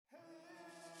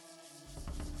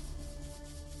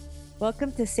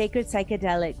Welcome to Sacred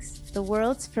Psychedelics, the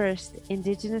world's first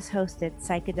Indigenous hosted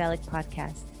psychedelic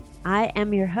podcast. I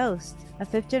am your host, a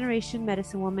fifth generation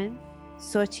medicine woman,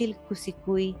 Xochitl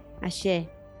Kusikui Ashe.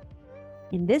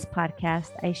 In this podcast,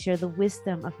 I share the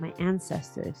wisdom of my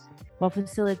ancestors while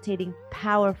facilitating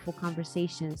powerful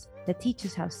conversations that teach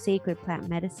us how sacred plant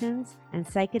medicines and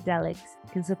psychedelics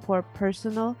can support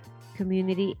personal,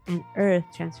 community, and earth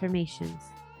transformations.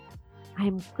 I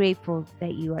am grateful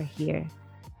that you are here.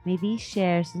 May these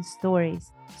shares and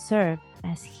stories serve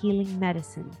as healing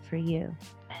medicine for you.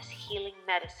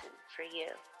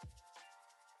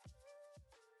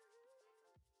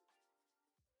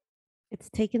 It's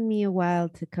taken me a while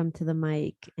to come to the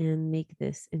mic and make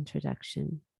this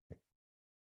introduction.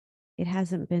 It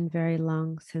hasn't been very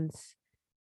long since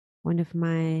one of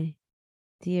my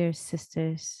dear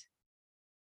sisters,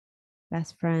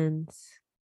 best friends,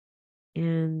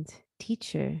 and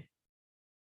teacher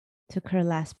took her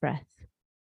last breath.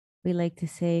 We like to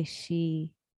say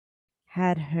she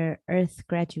had her earth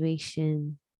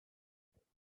graduation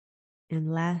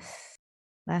and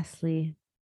lastly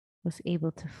was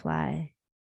able to fly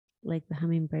like the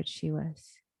hummingbird she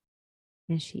was,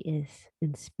 and she is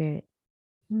in spirit.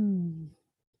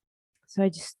 So I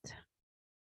just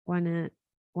wanted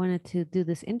to do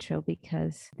this intro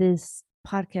because this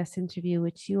podcast interview,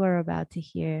 which you are about to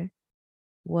hear,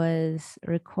 was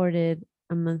recorded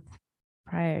a month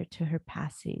prior to her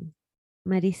passing.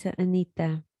 Marisa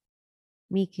Anita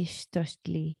Mikish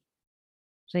Toshli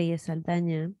Reyes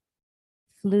Aldaña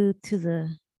flew to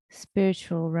the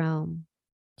spiritual realm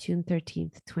June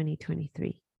 13th,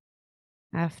 2023,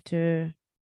 after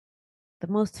the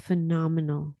most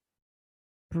phenomenal,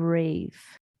 brave,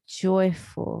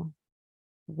 joyful,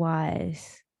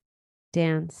 wise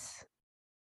dance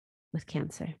with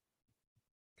cancer.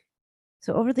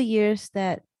 So over the years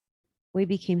that we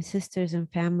became sisters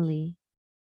and family,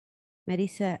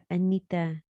 Marisa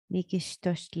Anita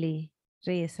Nikishtoshli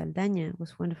Reyes Aldaña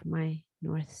was one of my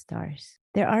North Stars.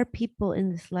 There are people in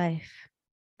this life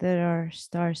that are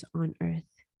stars on earth.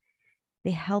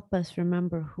 They help us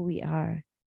remember who we are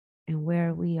and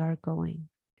where we are going.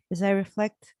 As I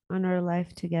reflect on our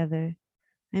life together,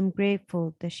 I'm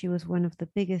grateful that she was one of the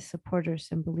biggest supporters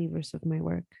and believers of my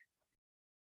work.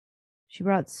 She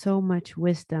brought so much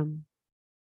wisdom,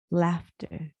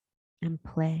 laughter, and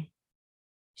play.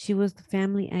 She was the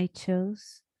family I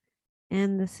chose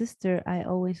and the sister I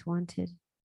always wanted.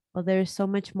 Well, there is so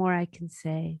much more I can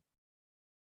say.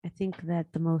 I think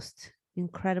that the most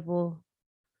incredible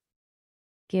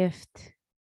gift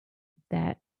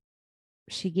that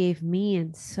she gave me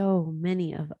and so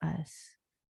many of us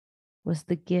was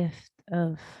the gift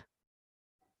of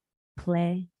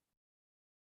play,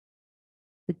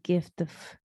 the gift of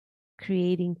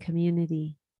creating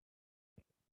community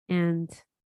and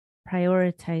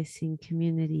prioritizing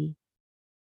community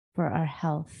for our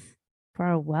health, for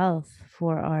our wealth,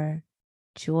 for our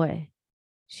joy.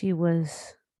 She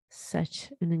was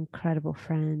such an incredible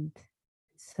friend,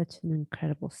 such an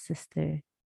incredible sister.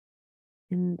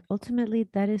 And ultimately,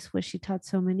 that is what she taught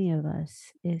so many of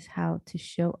us, is how to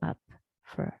show up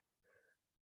for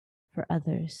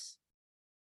others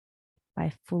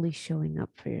by fully showing up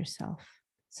for yourself.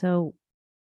 So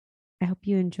I hope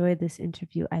you enjoyed this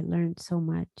interview. I learned so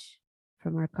much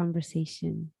from our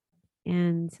conversation.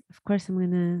 And of course, I'm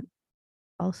going to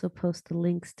also post the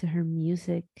links to her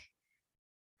music,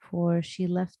 for she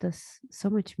left us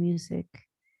so much music,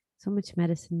 so much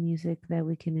medicine music that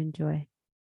we can enjoy,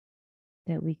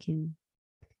 that we can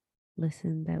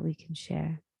listen, that we can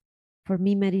share. For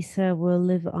me, Marisa will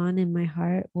live on in my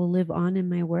heart, will live on in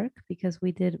my work, because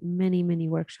we did many, many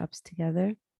workshops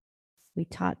together. We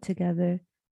taught together.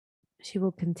 She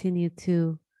will continue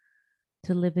to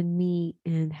live in me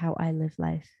and how I live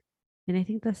life. And I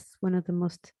think that's one of the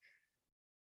most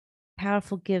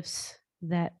powerful gifts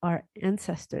that our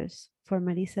ancestors, for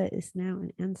Marisa is now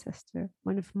an ancestor,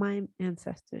 one of my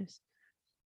ancestors,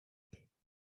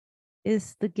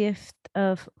 is the gift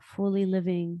of fully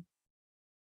living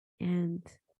and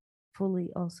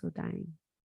fully also dying,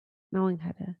 knowing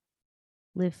how to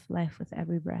live life with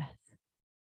every breath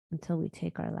until we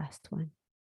take our last one.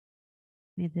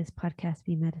 May this podcast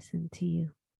be medicine to you.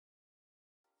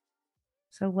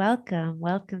 So welcome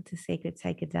to Sacred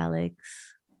Psychedelics.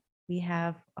 We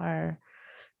have our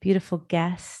beautiful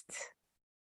guest,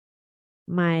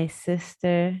 my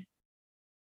sister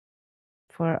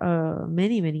for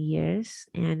many, many years.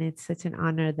 And it's such an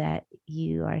honor that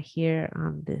you are here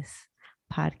on this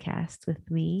podcast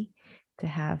with me to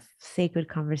have sacred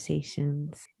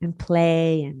conversations and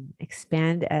play and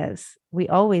expand as we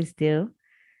always do.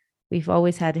 we've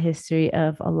always had a history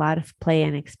of a lot of play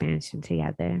and expansion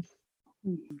together.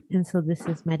 And so this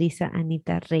is Marisa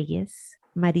Anita Reyes.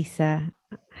 Marisa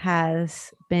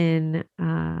has been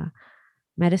a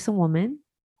medicine woman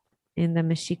in the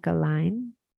Mexica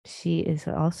line. She is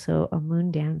also a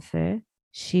moon dancer.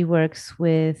 She works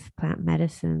with plant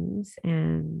medicines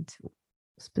and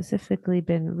specifically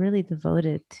been really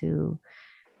devoted to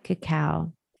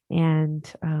cacao.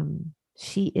 And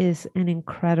she is an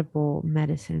incredible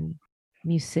medicine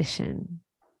musician,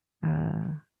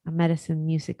 a medicine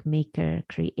music maker,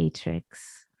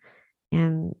 creatrix.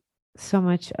 And so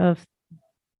much of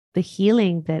the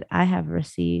healing that I have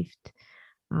received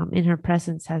in her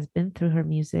presence has been through her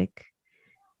music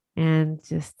and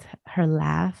just her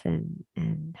laugh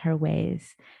and her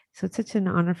ways. So it's such an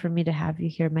honor for me to have you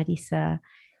here, Marisa.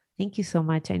 Thank you so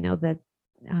much. I know that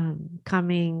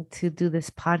coming to do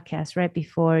this podcast right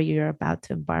before you're about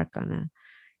to embark on an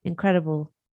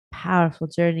incredible, powerful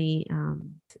journey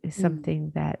is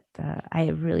something that I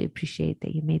really appreciate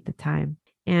that you made the time.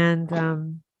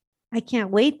 And I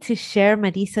can't wait to share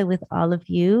Marisa with all of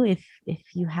you. If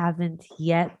you haven't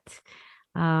yet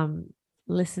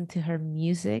listened to her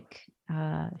music,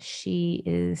 she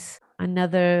is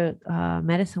another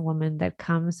medicine woman that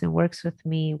comes and works with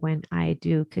me when I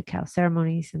do cacao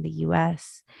ceremonies in the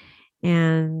US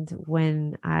and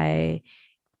when I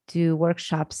do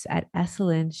workshops at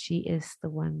Esalen. She is the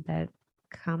one that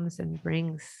comes and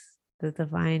brings the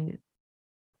divine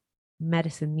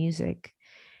medicine music.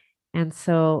 And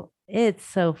so it's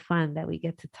so fun that we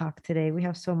get to talk today. We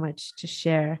have so much to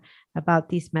share about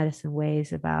these medicine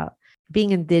ways, about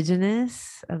being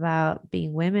indigenous, about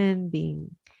being women, being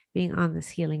on this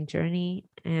healing journey.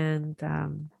 And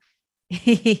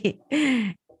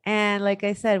and like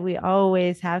I said, we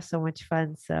always have so much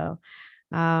fun. So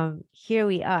here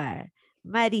we are,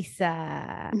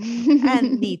 Marisa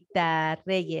Anita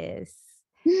Reyes.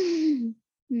 Thank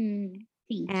you.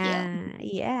 And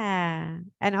yeah.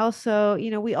 And also,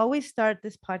 we always start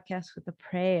this podcast with a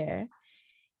prayer.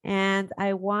 And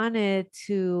I wanted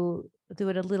to do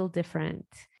it a little different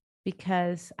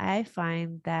because I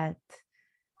find that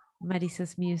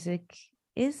Marisa's music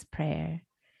is prayer.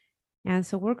 And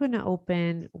so we're going to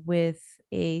open with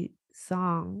a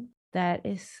song that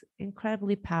is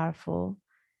incredibly powerful.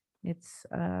 It's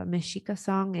a Mexica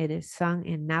song. It is sung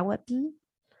in Nahuatl.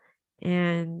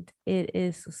 And it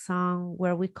is a song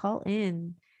where we call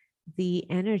in the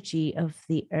energy of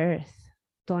the earth,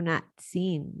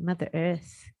 Tonatzin, Mother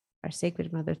Earth, our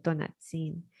sacred mother,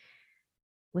 Tonatzin,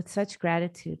 with such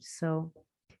gratitude. So,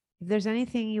 if there's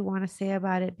anything you want to say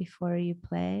about it before you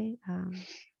play,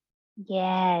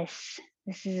 Yes,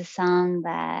 this is a song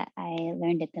that I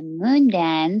learned at the moon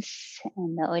dance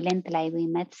in the Oilantalawi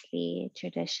Metzli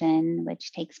tradition,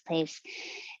 which takes place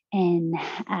in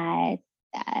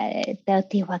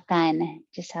Teotihuacan,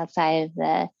 just outside of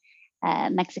the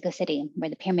Mexico City, where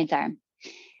the pyramids are.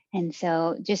 And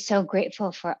so, just so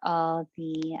grateful for all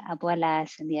the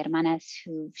abuelas and the hermanas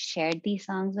who've shared these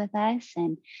songs with us.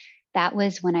 And that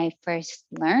was when I first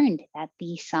learned that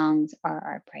these songs are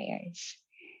our prayers.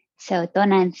 So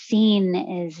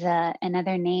Tonantzin is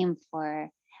another name for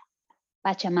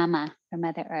Pachamama, for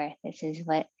Mother Earth. This is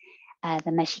what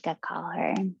the Mexica call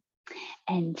her.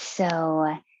 And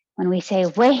so when we say,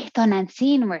 "Wey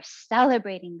Tonantzin," we're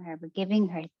celebrating her, we're giving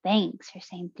her thanks, we're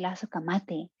saying Tlazo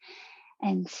Kamate.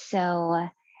 And so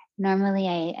normally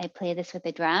I play this with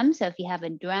a drum. So if you have a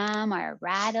drum or a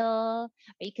rattle,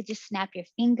 or you could just snap your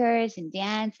fingers and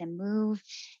dance and move.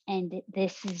 And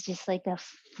this is just like the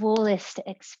fullest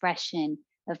expression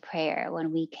of prayer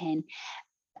when we can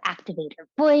activate our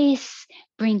voice,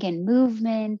 bring in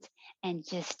movement, and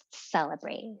just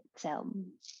celebrate. So,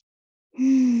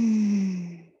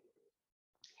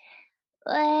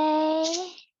 way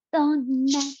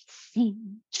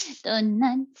Tonantzin,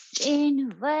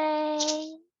 Tonantzin,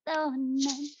 way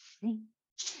Tonantzin,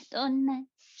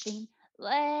 Tonantzin,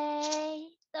 way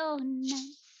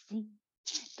Tonantzin,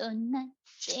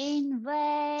 Tonantzin,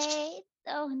 way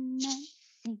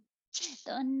Tonantzin,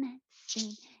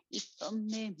 Tonantzin,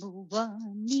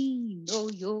 ipamemuani no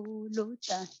yolo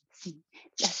tansin,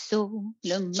 laso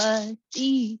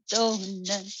lamati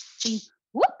Tonantzin,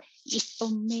 whoop,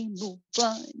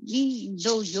 ipamemuani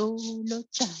no yolo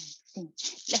tansin,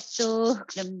 laso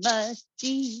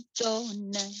lamati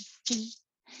Tonantzin.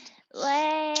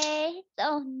 Wait,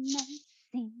 don't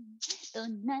nothing,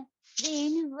 don't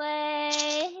nothing,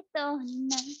 wait, don't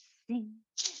nothing,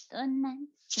 don't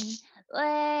nothing,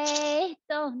 wait,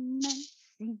 don't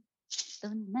nothing,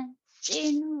 don't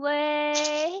nothing,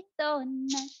 wait, don't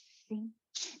nothing,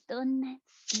 don't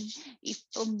nothing.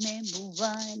 Ipo me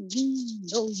buwani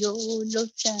no yo lo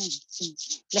tansi,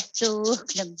 la so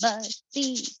clamati,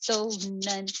 so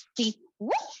nanti,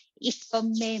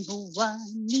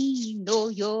 ipamemuani no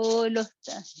yo lo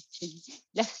tansi,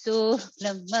 la so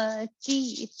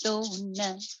clamati, so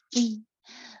nanti,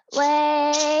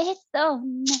 wait, so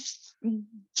nanti,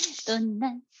 so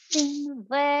nanti,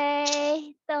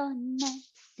 wait, so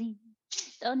nanti.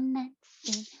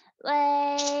 Dancing,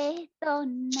 way,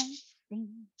 dancing,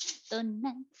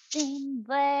 dancing,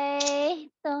 way,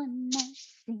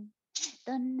 dancing,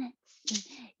 dancing.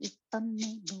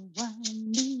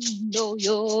 Ipamewani no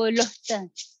yo lo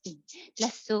dancing, la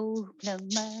sopla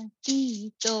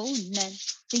matito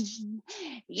dancing.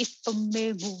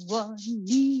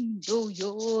 Ipamewani no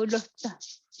yo lo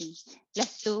dancing, la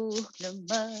sopla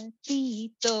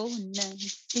matito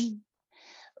dancing.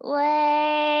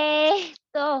 Way,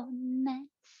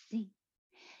 dancing,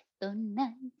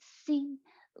 dancing,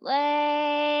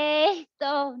 way,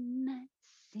 dancing,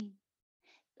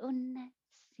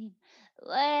 dancing,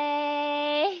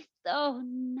 way,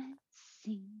 dancing,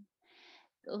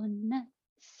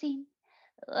 dancing,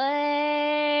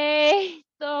 way,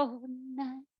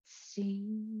 dancing,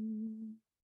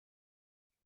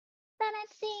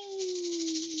 dancing.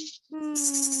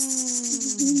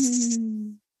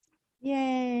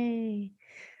 Yay.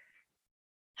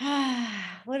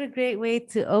 What a great way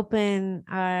to open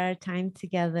our time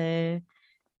together.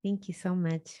 Thank you so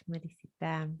much,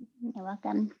 Marisita. You're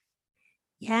welcome.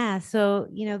 Yeah, so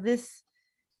this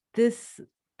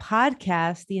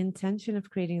podcast, the intention of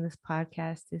creating this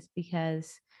podcast is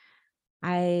because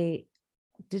I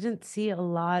didn't see a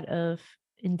lot of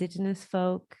indigenous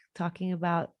folk talking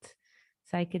about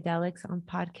psychedelics on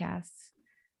podcasts,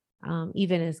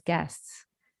 even as guests.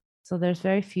 So there's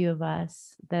very few of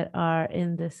us that are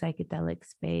in the psychedelic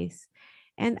space.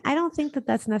 And I don't think that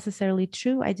that's necessarily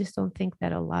true. I just don't think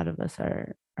that a lot of us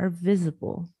are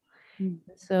visible.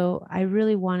 So I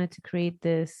really wanted to create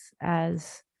this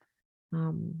as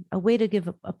a way to give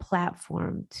a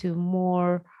platform to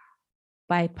more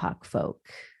BIPOC folk,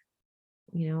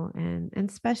 and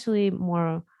especially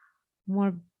more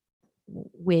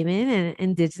women and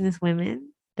indigenous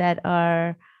women that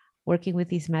are working with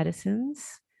these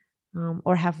medicines,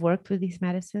 or have worked with these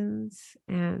medicines.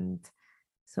 And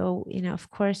so, of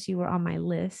course, you were on my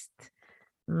list,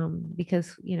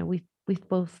 because we've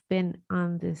both been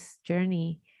on this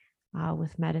journey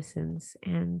with medicines.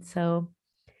 And so,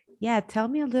 yeah, tell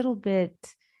me a little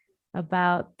bit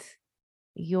about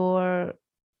your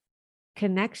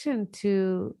connection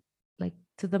to, like,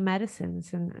 to the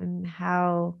medicines, and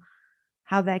how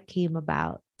that came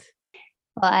about.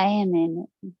 Well, I am in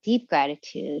deep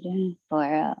gratitude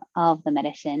for all of the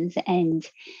medicines, and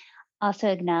also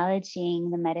acknowledging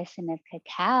the medicine of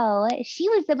cacao. She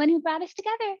was the one who brought us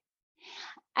together.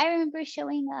 I remember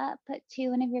showing up to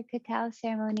one of your cacao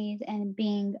ceremonies and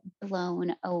being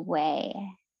blown away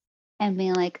and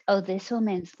being like, oh, this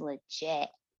woman's legit.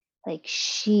 Like,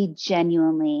 she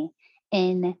genuinely,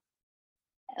 in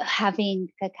having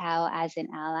cacao as an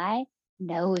ally,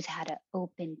 knows how to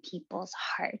open people's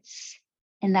hearts.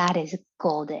 And that is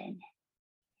golden.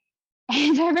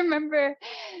 And I remember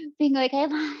being like, I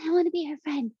want to be her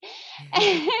friend.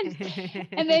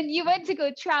 And then you went to go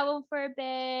travel for a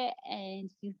bit and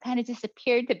you kind of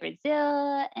disappeared to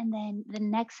Brazil. And then the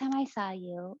next time I saw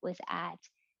you was at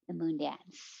the Moon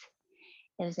Dance.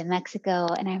 It was in Mexico.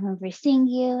 And I remember seeing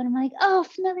you and I'm like, oh,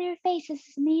 familiar face. This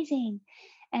is amazing.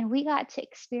 And we got to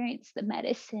experience the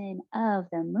medicine of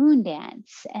the Moon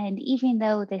Dance. And even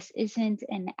though this isn't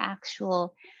an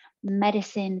actual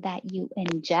medicine that you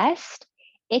ingest,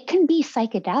 it can be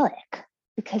psychedelic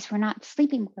because we're not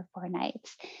sleeping for 4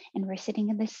 nights and we're sitting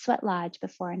in the sweat lodge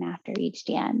before and after each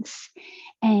dance.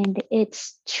 And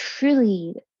it's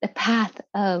truly the path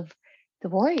of the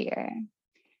warrior,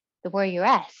 the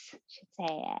warrioress, I should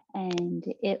say. And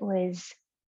it was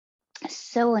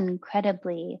so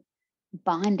incredibly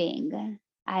bonding.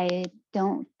 I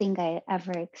don't think I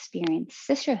ever experienced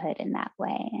sisterhood in that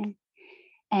way.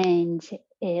 And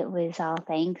it was all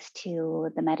thanks to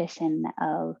the medicine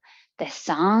of the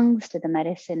songs, to the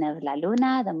medicine of La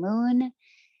Luna, the moon.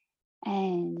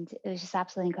 And it was just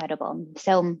absolutely incredible.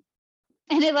 So, and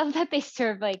I love that they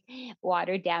serve like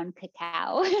watered down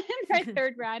cacao in our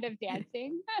third round of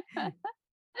dancing.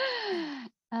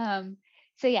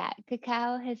 So yeah,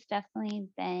 cacao has definitely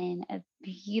been a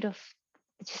beautiful,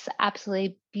 just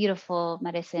absolutely beautiful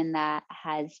medicine that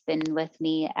has been with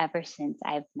me ever since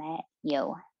I've met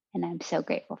you. And I'm so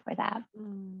grateful for that.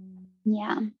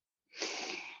 Yeah.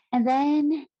 And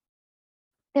then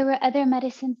there were other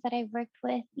medicines that I worked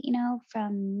with,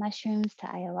 from mushrooms to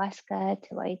ayahuasca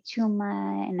to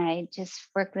Waichuma, and I just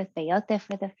worked with peyote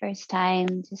for the first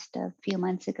time just a few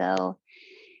months ago.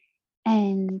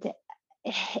 And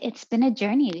it's been a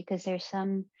journey because there's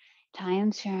some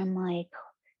times where I'm like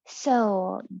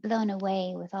so blown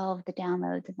away with all of the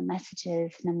downloads and the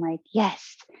messages, and I'm like,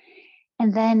 yes.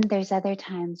 And then there's other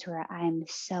times where I'm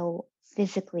so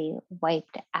physically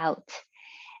wiped out.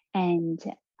 And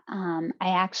I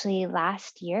actually,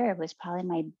 last year was probably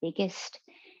my biggest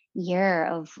year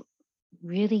of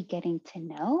really getting to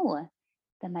know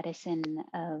the medicine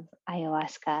of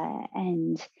ayahuasca.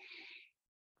 And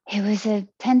it was a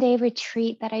 10-day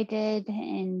retreat that I did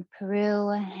in Peru,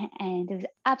 and it was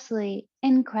absolutely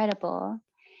incredible.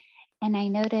 And I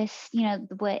noticed,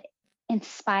 what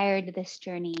inspired this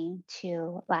journey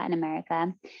to Latin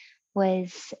America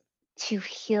was to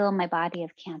heal my body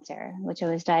of cancer, which I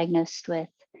was diagnosed with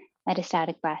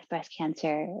metastatic breast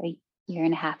cancer a year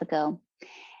and a half ago,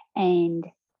 and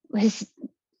was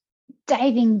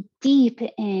diving deep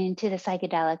into the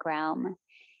psychedelic realm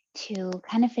to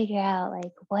kind of figure out,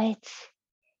 like, what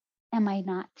am I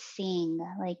not seeing?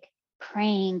 Like,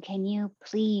 praying, can you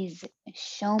please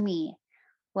show me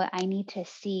what I need to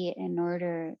see in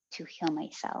order to heal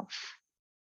myself?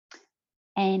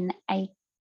 And I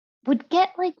would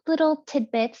get like little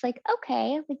tidbits, like,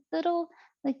 okay, like little,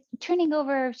 like turning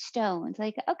over stones,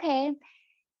 like, okay.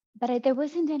 But there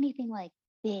wasn't anything like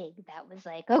big that was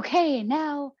like, okay,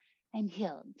 now I'm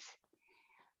healed.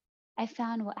 I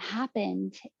found what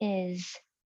happened is,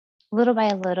 little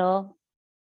by little,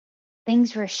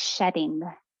 things were shedding.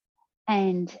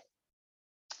 And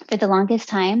for the longest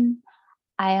time,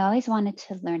 I always wanted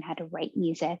to learn how to write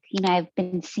music. I've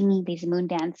been singing these moon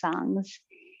dance songs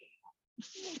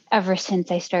ever since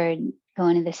I started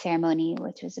going to the ceremony,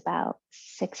 which was about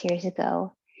 6 years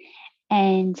ago.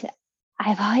 And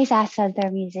I've always asked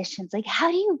other musicians, like, how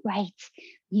do you write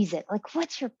music? Like,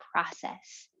 what's your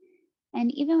process? And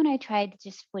even when I tried, it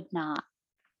just would not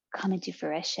come into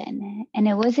fruition. And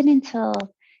it wasn't until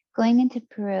going into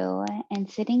Peru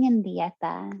and sitting in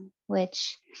dieta,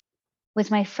 which was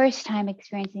my first time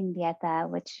experiencing dieta,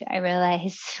 which I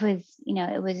realized was,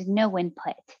 it was no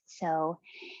input. So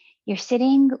you're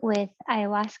sitting with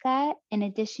ayahuasca in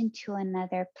addition to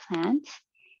another plant,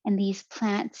 and these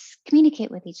plants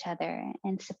communicate with each other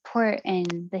and support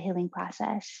in the healing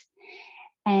process.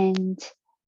 And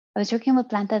I was working with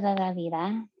Planta de la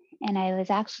Vida, and I was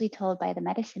actually told by the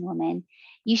medicine woman,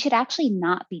 you should actually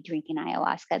not be drinking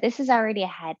ayahuasca. This is already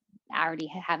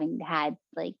having had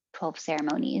like 12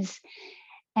 ceremonies.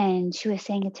 And she was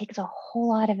saying it takes a whole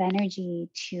lot of energy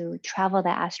to travel the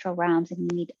astral realms, and you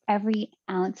need every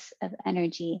ounce of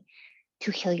energy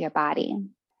to heal your body.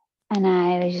 And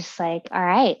I was just like, all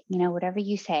right, whatever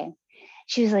you say.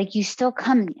 She was like, you still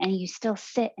come and you still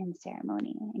sit in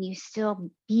ceremony and you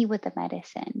still be with the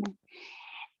medicine.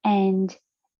 And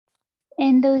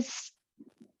in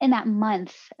that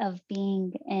month of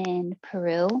being in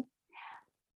Peru,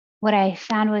 what I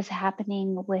found was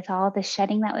happening with all the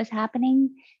shedding that was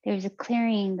happening, there was a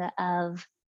clearing of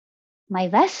my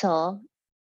vessel.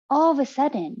 All of a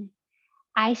sudden,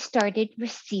 I started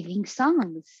receiving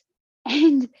songs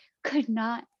and could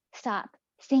not stop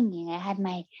singing. I had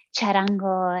my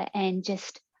charango and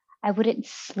just, I wouldn't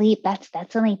sleep. That's the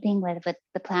only thing with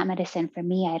the plant medicine for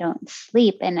me. I don't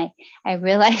sleep. And I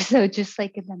realized, though, just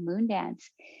like in the moon dance,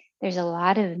 there's a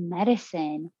lot of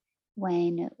medicine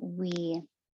when we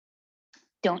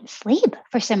don't sleep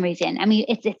for some reason. I mean,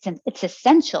 it's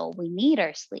essential. We need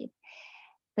our sleep.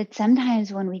 But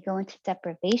sometimes when we go into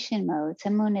deprivation mode,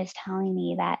 someone is telling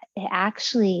me that it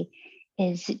actually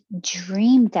is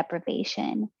dream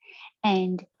deprivation.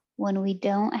 And when we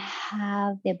don't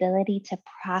have the ability to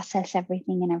process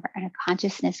everything in our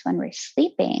consciousness when we're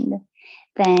sleeping,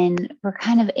 then we're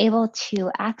kind of able to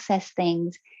access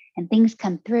things and things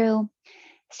come through.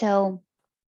 So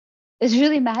it's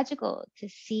really magical to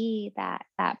see that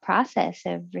process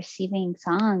of receiving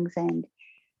songs and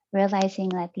realizing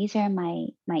that these are my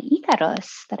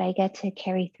Icaros that I get to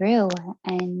carry through,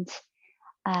 and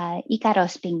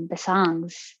Icaros being the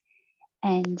songs.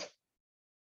 And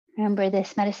I remember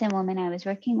this medicine woman I was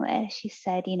working with, she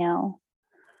said, you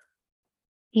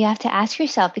have to ask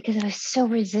yourself, because I was so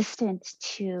resistant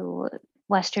to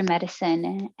Western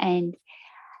medicine and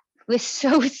was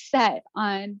so set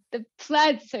on the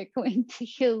plants are going to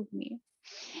heal me,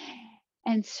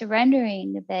 and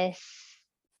surrendering this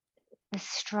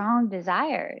strong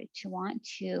desire to want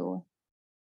to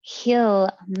heal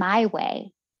my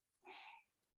way.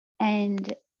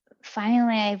 And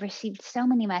finally I received so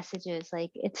many messages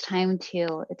like it's time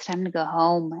to go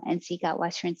home and seek out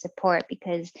Western support,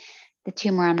 because the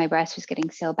tumor on my breast was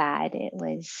getting so bad. It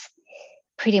was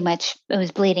pretty much, it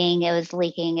was bleeding, it was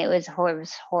leaking, it was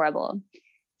horrible.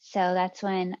 So that's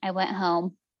when I went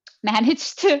home,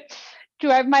 managed to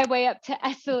drive my way up to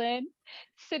Esalen,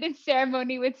 sit in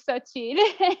ceremony with Sachin,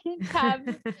 and have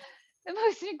the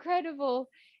most incredible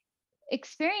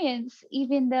experience,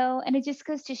 even though, and it just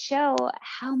goes to show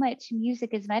how much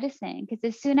music is medicine.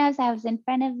 Because as soon as I was in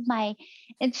front of my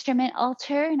instrument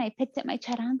altar and I picked up my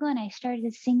charango and I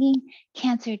started singing,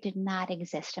 cancer did not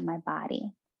exist in my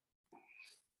body.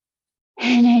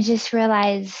 And I just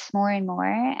realized more and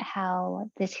more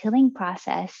how this healing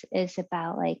process is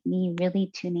about like me really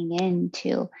tuning in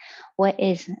to what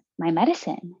is my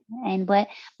medicine, and what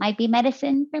might be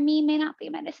medicine for me may not be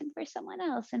medicine for someone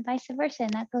else, and vice versa.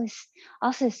 And that goes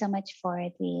also so much for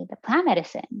the plant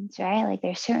medicines, right? Like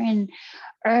there's certain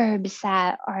herbs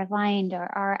that are aligned or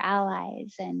are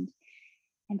allies, and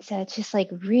so it's just like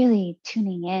really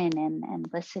tuning in and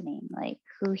listening, like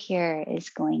who here is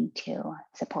going to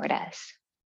support us.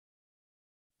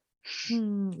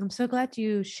 I'm so glad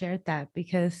you shared that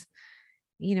because,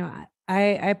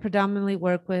 I predominantly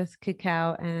work with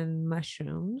cacao and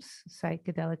mushrooms,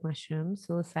 psychedelic mushrooms,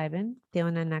 psilocybin,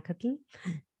 teonanacatl.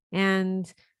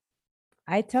 And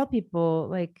I tell people,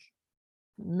 like,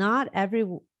 not every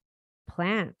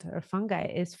plant or fungi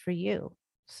is for you.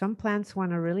 Some plants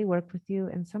want to really work with you,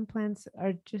 and some plants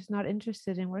are just not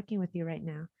interested in working with you right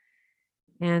now.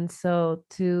 And so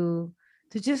to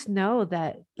just know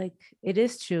that, like, it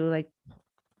is true, like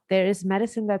there is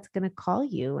medicine that's going to call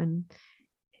you, and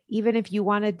even if you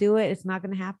want to do it, it's not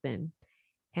going to happen.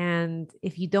 And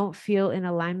if you don't feel in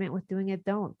alignment with doing it,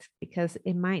 don't, because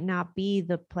it might not be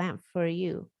the plant for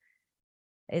you.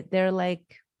 They're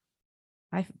like,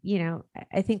 I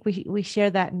think we share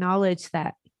that knowledge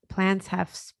that plants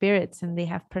have spirits and they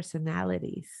have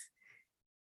personalities.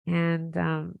 And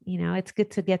it's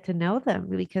good to get to know them,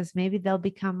 because maybe they'll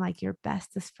become like your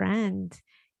bestest friend,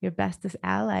 your bestest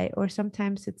ally. Or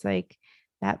sometimes it's like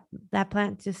that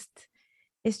plant just,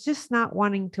 it's just not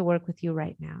wanting to work with you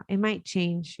right now. It might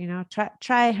change,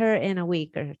 try her in a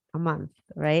week or a month,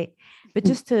 right? But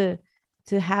just to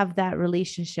have that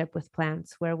relationship with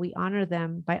plants where we honor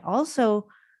them by also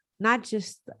not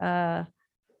just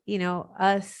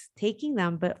us taking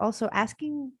them, but also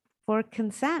asking for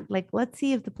consent. Like, let's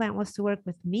see if the plant wants to work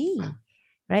with me,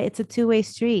 right? It's a two-way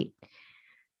street.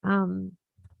 Um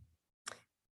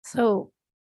so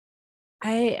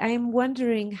I'm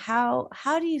wondering, how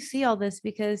do you see all this,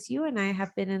 because you and I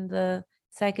have been in the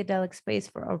psychedelic space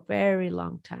for a very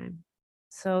long time.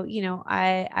 So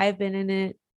I've been in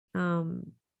it,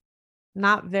 um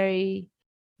not very,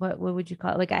 what would you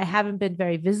call it, like I haven't been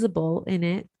very visible in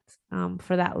it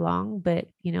for that long, but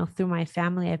through my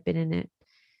family I've been in it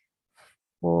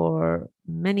for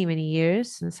many many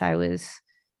years, since I was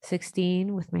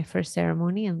 16 with my first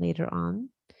ceremony, and later on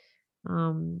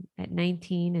at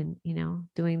 19, and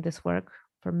doing this work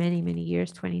for many many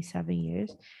years, 27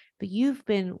 years. But you've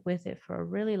been with it for a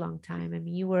really long time. I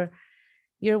mean,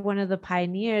 you're one of the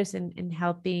pioneers in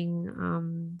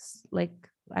helping, like,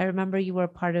 I remember you were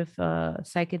part of a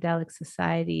psychedelic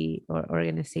society or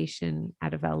organization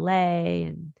out of LA.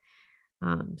 And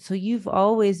so you've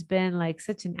always been like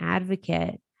such an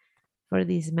advocate for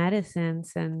these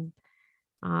medicines. And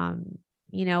um,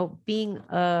 being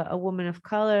a woman of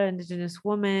color, indigenous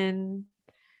woman,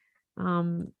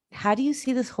 how do you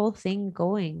see this whole thing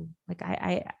going? Like,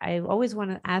 I always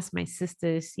want to ask my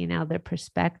sisters, their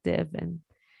perspective, and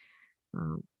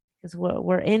because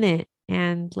we're in it,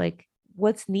 and like,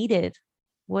 what's needed?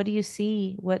 What do you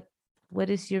see? What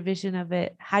is your vision of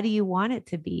it? How do you want it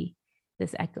to be,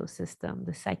 this ecosystem,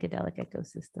 the psychedelic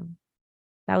ecosystem?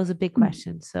 That was a big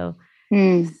question. So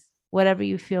Mm. just whatever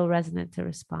you feel resonant to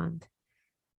respond.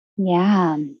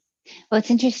 Yeah. Well,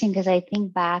 it's interesting because I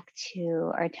think back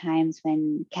to our times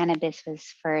when cannabis was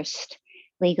first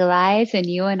legalized, and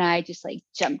you and I just like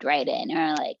jumped right in and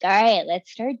are like, all right,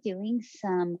 let's start doing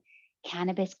some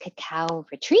cannabis cacao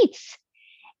retreats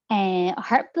and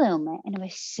Heart Bloom. And it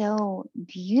was so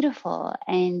beautiful.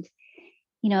 And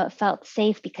it felt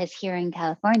safe because here in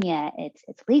California, it's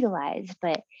legalized,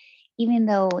 but even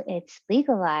though it's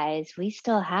legalized, we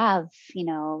still have,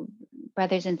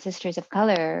 brothers and sisters of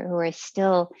color who are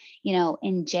still,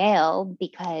 in jail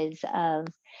because of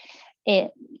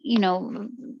it,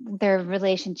 their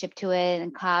relationship to it,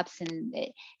 and cops.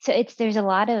 So there's a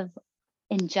lot of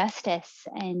injustice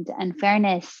and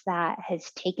unfairness that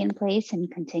has taken place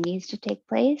and continues to take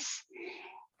place.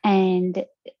 And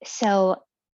so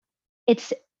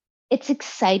it's it's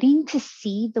exciting to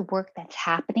see the work that's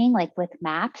happening, like with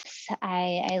maps.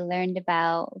 I learned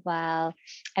about while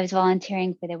I was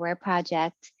volunteering for the WARE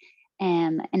project.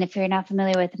 And if you're not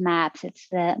familiar with maps, it's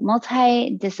the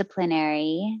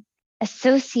multidisciplinary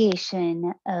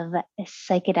Association of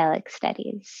Psychedelic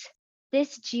Studies.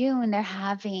 This June, they're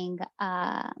having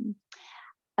a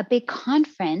big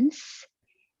conference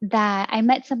that I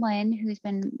met someone who's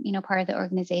been, part of the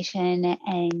organization,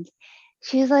 and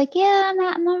she was like, "Yeah,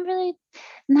 I'm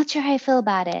not sure how I feel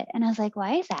about it." And I was like,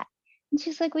 "Why is that?" And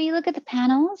she's like, "Well, you look at the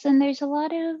panels, and there's a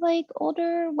lot of like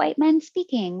older white men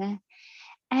speaking."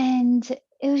 And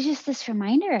it was just this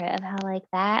reminder of how like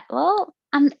that, well,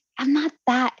 I'm not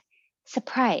that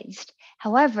surprised.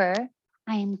 However,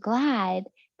 I am glad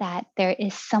that there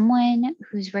is someone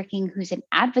who's working, who's an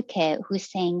advocate,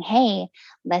 who's saying, hey,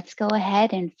 let's go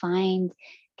ahead and find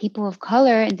people of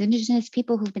color, indigenous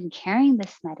people who've been carrying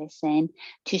this medicine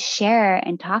to share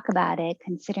and talk about it,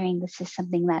 considering this is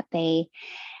something that they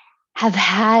have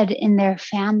had in their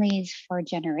families for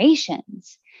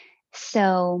generations.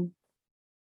 So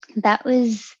that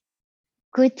was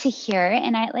good to hear.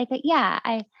 And I like it. Yeah,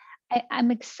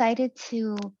 I'm excited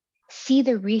to see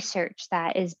the research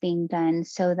that is being done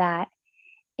so that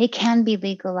it can be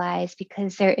legalized,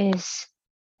 because there is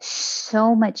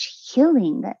so much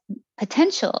healing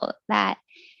potential that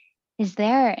is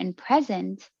there and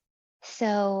present.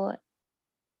 So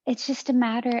it's just a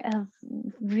matter of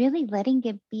really letting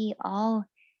it be all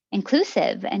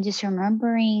inclusive and just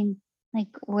remembering like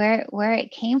where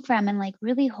it came from, and like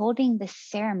really holding the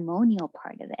ceremonial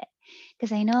part of it,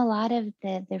 because I know a lot of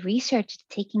the research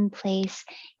taking place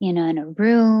in a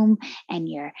room, and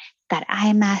you're got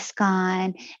eye mask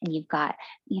on, and you've got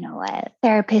a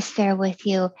therapist there with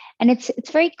you, and it's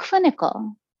very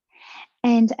clinical.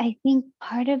 And I think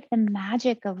part of the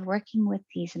magic of working with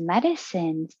these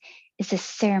medicines is a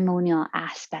ceremonial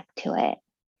aspect to it,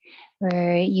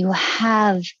 where you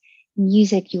have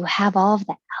music, you have all of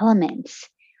the elements.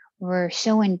 We're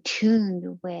so in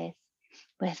tune with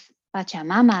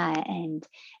Pachamama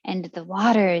and the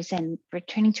waters, and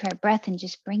returning to our breath, and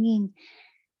just bringing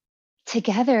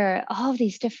together all of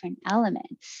these different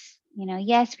elements.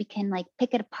 Yes, we can like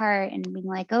pick it apart and be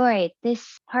like, all right,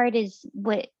 this part is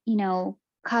what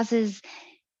causes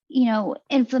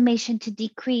inflammation to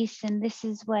decrease, and this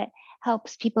is what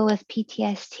helps people with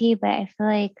PTSD. But I feel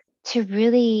like to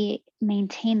really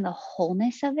maintain the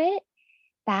wholeness of it,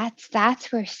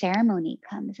 that's where ceremony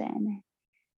comes in.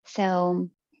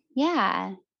 So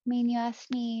yeah, I mean, you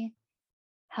asked me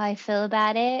how I feel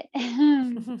about it.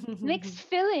 Mixed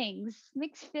feelings,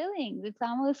 mixed feelings. It's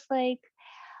almost like,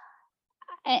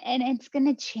 and it's going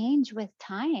to change with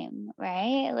time,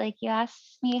 right? Like you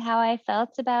asked me how I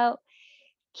felt about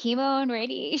chemo and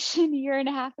radiation a year and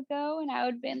a half ago, and I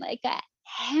would have been like,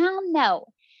 hell no.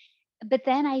 But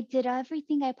then I did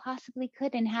everything I possibly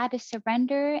could and had to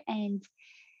surrender, and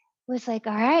was like,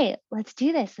 all right, let's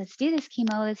do this. Let's do this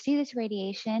chemo. Let's do this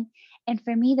radiation. And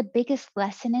for me, the biggest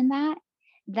lesson in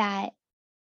that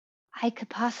I could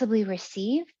possibly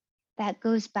receive, that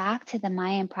goes back to the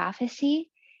Mayan prophecy,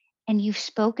 and you've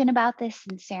spoken about this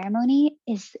in ceremony,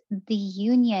 is the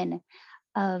union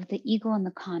of the eagle and the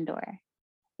condor.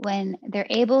 When they're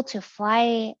able to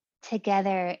fly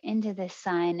together into the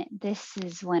sun, this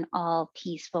is when all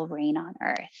peace will reign on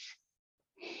earth.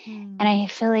 And I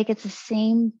feel like it's the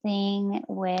same thing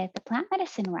with the plant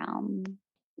medicine realm.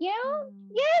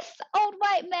 Yes, old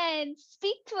white men,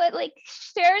 speak to it, like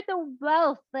share the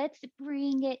wealth. Let's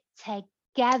bring it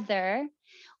together.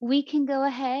 We can go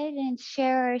ahead and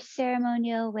share our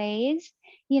ceremonial ways,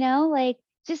 like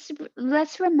just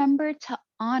let's remember to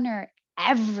honor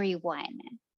everyone.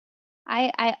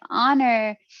 I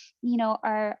honor,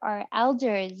 our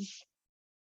elders,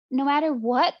 no matter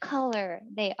what color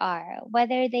they are,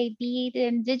 whether they be the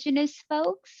indigenous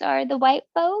folks or the white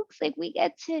folks. Like we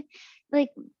get to,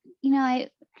 like,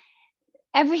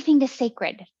 everything is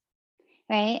sacred,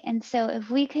 right? And so if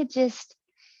we could just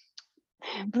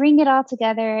bring it all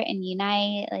together and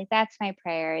unite, like that's my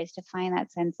prayer, is to find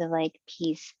that sense of like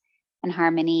peace and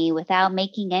harmony without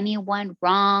making anyone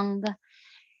wrong.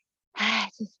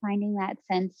 Just finding that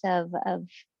sense of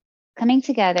coming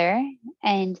together,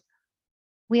 and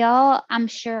we all, I'm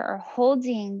sure, are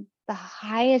holding the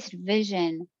highest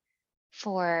vision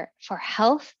for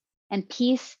health and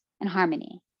peace and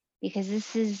harmony, because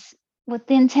this is what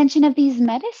the intention of these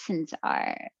medicines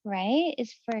are, right?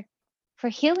 Is for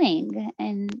healing.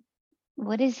 And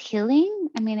what is healing?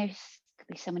 I mean, there's could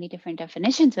be so many different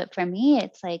definitions, but for me,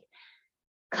 it's like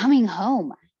coming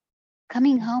home,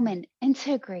 and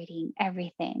integrating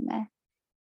everything.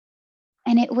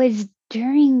 And it was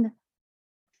during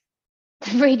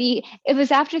it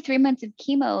was after 3 months of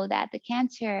chemo that the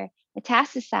cancer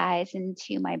metastasized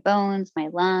into my bones, my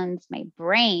lungs, my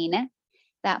brain,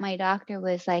 that my doctor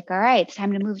was like, all right, it's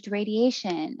time to move to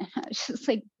radiation. I was just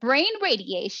like, brain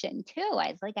radiation too.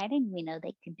 I was like, I didn't even know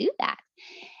they could do that.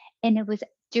 And it was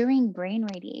during brain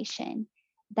radiation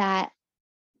that,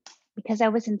 because I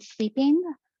wasn't sleeping,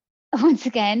 once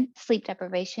again, sleep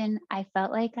deprivation, I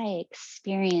felt like I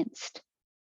experienced,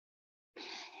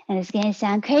 and it's going to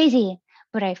sound crazy,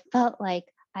 but I felt like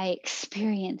I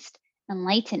experienced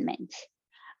enlightenment.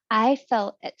 I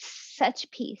felt at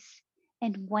such peace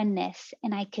and oneness,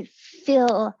 and I could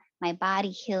feel my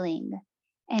body healing.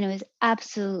 And it was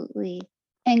absolutely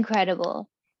incredible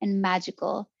and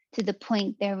magical, to the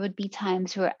point there would be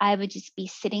times where I would just be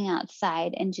sitting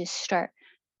outside and just start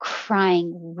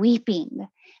crying, weeping,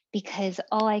 because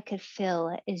all I could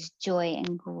feel is joy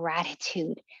and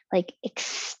gratitude, like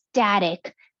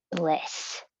ecstatic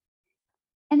bliss.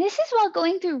 And this is while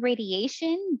going through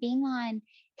radiation, being on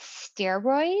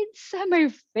steroids.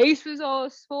 My face was all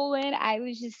swollen. I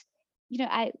was just, you know,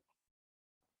 I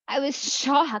was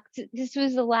shocked. This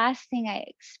was the last thing I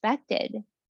expected.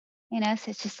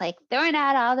 So it's just like throwing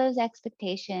out all those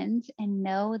expectations and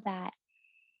know that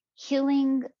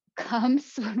healing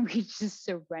comes when we just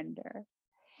surrender.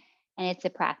 And it's a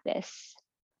practice.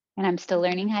 And I'm still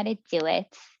learning how to do it.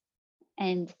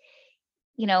 And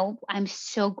I'm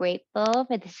so grateful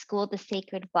for the School of the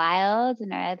Sacred Wilds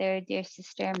and our other dear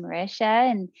sister,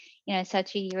 Marisa. And,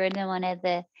 Sachi, you were one of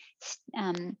the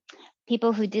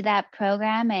people who did that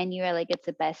program. And you were like, it's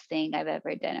the best thing I've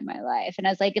ever done in my life. And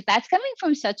I was like, if that's coming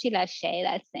from Sachi Lachey,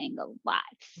 that's saying a lot.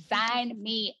 Sign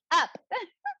me up.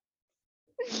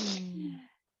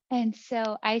 And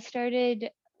so I started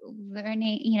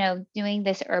learning, doing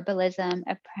this herbalism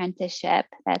apprenticeship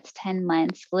that's 10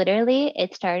 months. Literally,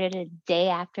 it started a day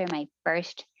after my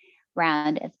first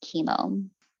round of chemo.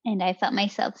 And I felt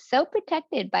myself so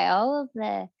protected by all of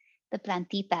the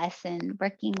plantitas and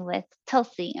working with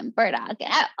Tulsi and burdock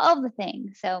and all the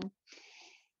things. So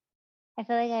I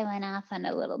feel like I went off on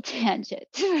a little tangent.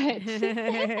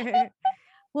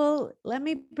 Well, let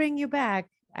me bring you back.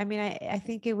 I mean, I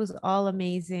think it was all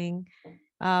amazing.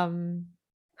 Um,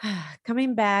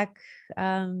 coming back,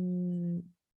 yeah.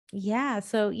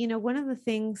 So, one of the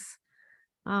things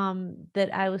that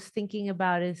I was thinking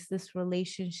about is this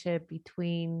relationship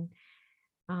between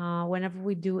whenever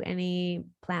we do any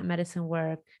plant medicine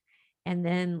work and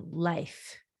then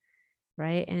life,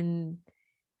 right? And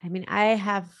I mean, I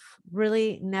have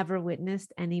really never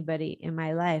witnessed anybody in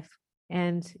my life.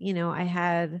 And, I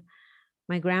had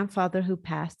my grandfather who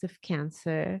passed of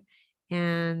cancer.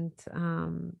 And,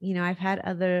 I've had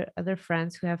other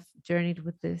friends who have journeyed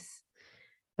with this,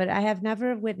 but I have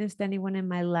never witnessed anyone in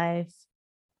my life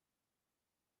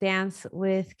dance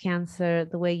with cancer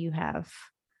the way you have.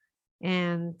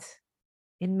 And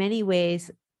in many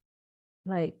ways,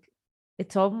 like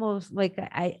it's almost like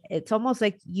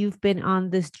you've been on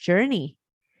this journey,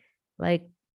 like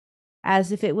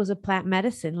as if it was a plant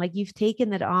medicine, like you've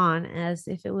taken it on as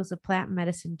if it was a plant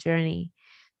medicine journey,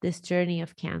 this journey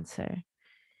of cancer.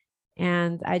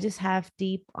 And I just have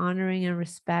deep honoring and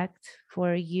respect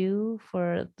for you,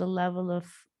 for the level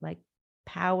of like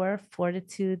power,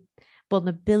 fortitude,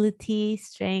 vulnerability,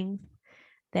 strength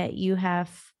that you have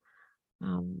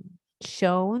um,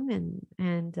 shown.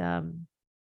 And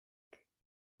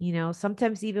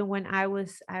sometimes even when I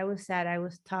was sad, I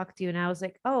was talk to you and I was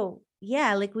like, oh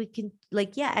yeah, like we can,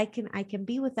 like, yeah, I can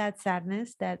be with that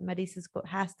sadness that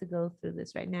has to go through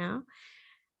this right now.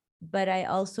 But I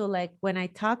also, like, when I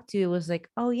talked to you, it was like,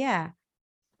 oh yeah,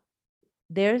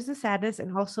 there's the sadness,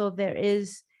 and also there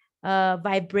is a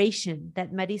vibration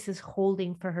that Marisa's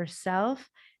holding for herself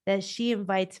that she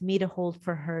invites me to hold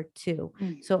for her too.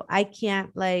 Mm. So I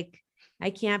can't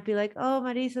be like, oh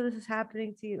Marisa, this is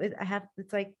happening to you.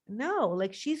 It's like, no,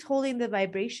 like she's holding the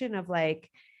vibration of like,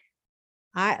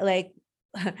 I like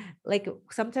like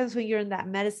sometimes when you're in that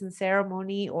medicine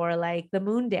ceremony or like the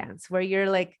moon dance where you're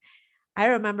like, I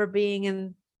remember being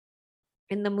in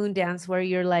the moon dance where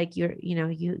you're like,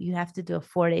 you have to do a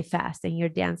 4-day fast and you're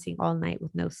dancing all night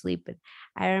with no sleep. And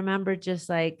I remember just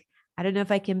like, I don't know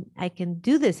if I can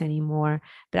do this anymore,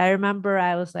 but I remember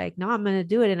I was like, no, I'm gonna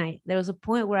do it. And there was a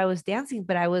point where I was dancing,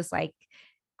 but I was like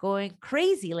going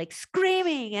crazy, like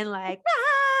screaming and like,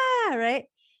 ah, right.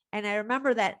 And I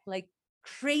remember that like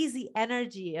crazy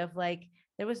energy of like,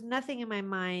 there was nothing in my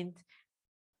mind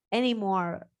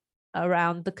anymore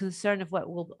around the concern of what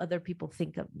will other people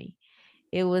think of me.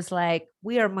 It was like,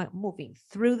 we are moving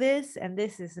through this, and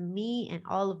this is me and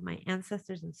all of my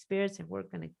ancestors and spirits, and we're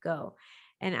going to go.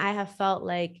 And I have felt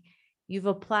like you've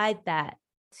applied that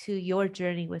to your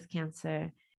journey with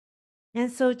cancer.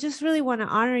 And so just really want to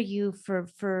honor you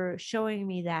for showing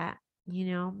me that,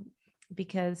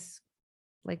 because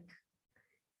like,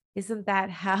 isn't that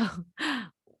how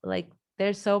like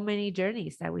there's so many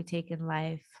journeys that we take in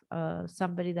life,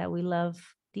 somebody that we love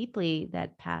deeply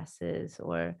that passes,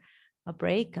 or a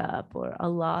breakup, or a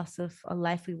loss of a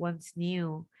life we once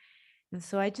knew. And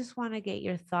so I just want to get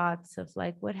your thoughts of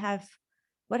like, what have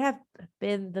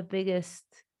been the biggest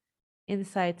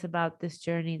insights about this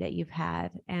journey that you've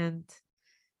had. And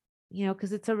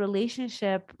because it's a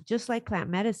relationship just like plant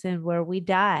medicine, where we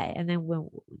die, and then when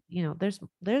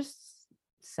there's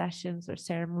sessions or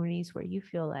ceremonies where you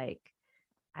feel like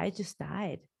I just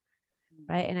died,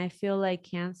 right? And I feel like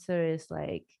cancer is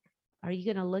like, are you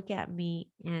going to look at me,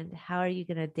 and how are you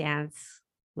going to dance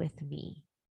with me?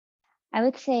 I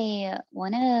would say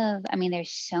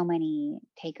there's so many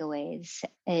takeaways.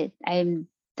 I'm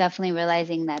definitely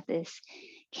realizing that this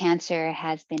cancer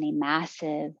has been a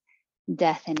massive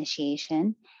death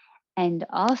initiation. And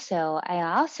I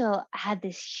also had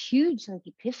this huge like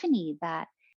epiphany that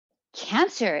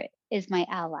cancer is my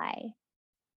ally.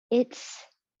 It's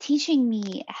teaching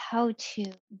me how to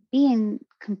be in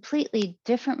completely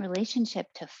different relationship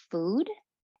to food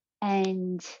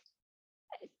and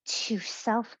to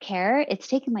self-care. It's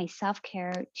taken my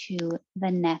self-care to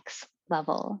the next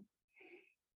level.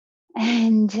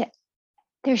 And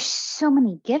there's so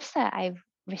many gifts that I've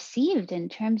received in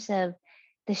terms of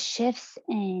the shifts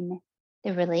in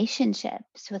the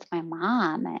relationships with my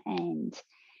mom and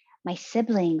my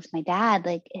siblings, my dad.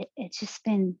 Like it's just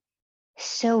been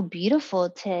so beautiful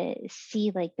to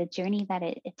see like the journey that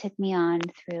it took me on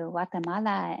through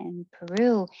Guatemala and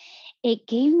Peru. It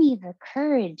gave me the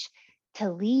courage to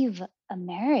leave a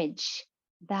marriage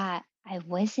that I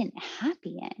wasn't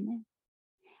happy in.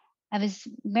 I was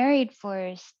married for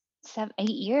 8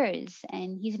 years,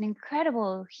 and he's an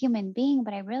incredible human being.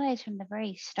 But I realized from the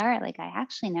very start, like I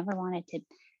actually never wanted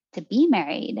to be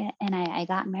married, and I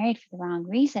got married for the wrong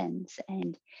reasons.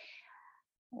 And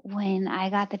when I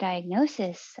got the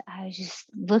diagnosis, I was just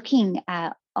looking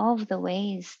at all of the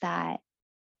ways that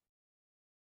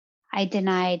I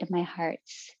denied my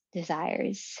heart's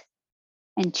desires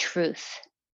and truth.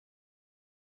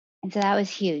 And so that was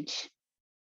huge.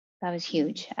 That was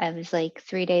huge. I was like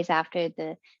 3 days after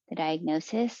the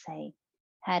diagnosis, I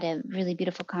had a really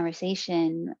beautiful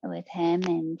conversation with him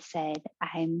and said,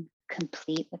 I'm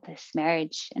complete with this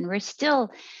marriage. And we're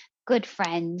still good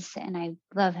friends and I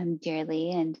love him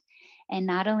dearly. And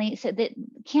not only so the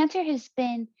cancer has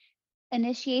been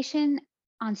initiation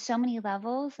on so many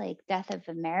levels, like death of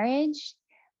a marriage,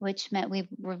 which meant we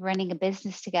were running a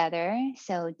business together.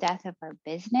 So death of our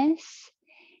business.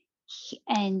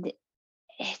 And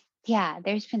yeah,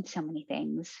 there's been so many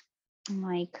things. I'm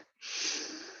like,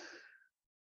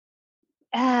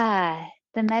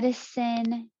 the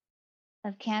medicine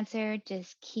of cancer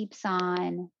just keeps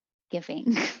on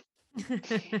giving.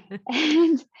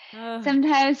 And Oh.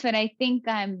 sometimes when I think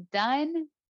I'm done,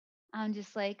 I'm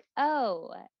just like,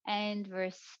 oh, and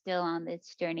we're still on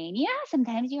this journey. And yeah,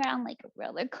 sometimes you're on like a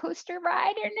roller coaster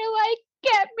ride and you're like,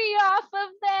 get me off of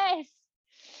this.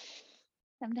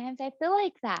 Sometimes I feel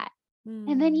like that.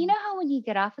 And then you Mm, know how when you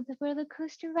get off of the roller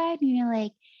coaster ride and you're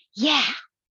like, yeah,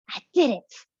 I did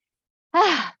it.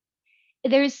 Ah,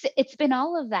 it's been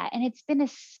all of that. And it's been a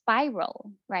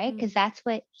spiral, right? Because mm, that's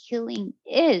what healing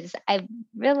is. I've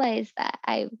realized that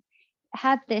I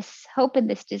had this hope and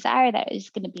this desire that it was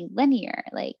going to be linear.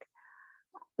 Like,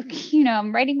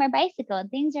 I'm riding my bicycle and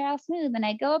things are all smooth. And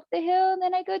I go up the hill and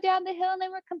then I go down the hill and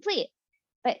then we're complete.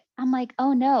 But I'm like,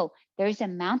 oh no, there's a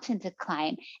mountain to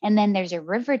climb and then there's a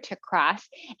river to cross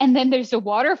and then there's a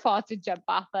waterfall to jump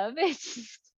off of. It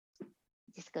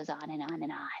just goes on and on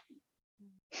and on.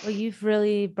 well, you've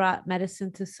really brought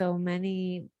medicine to so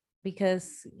many,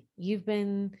 because you've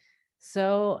been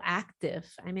so active.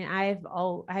 I mean,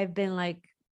 I've been like,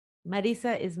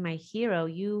 Marisa is my hero.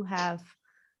 You have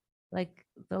like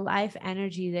the life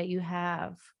energy that you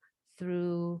have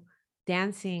through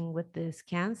dancing with this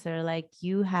cancer. Like,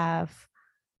 you have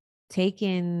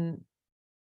taken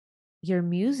your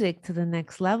music to the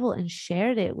next level and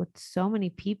shared it with so many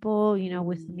people,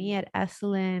 with me Mm, at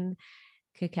Esalen,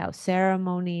 cacao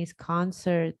ceremonies,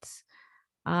 concerts.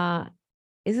 Uh,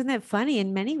 isn't it funny?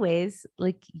 In many ways,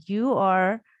 like, you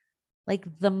are like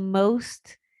the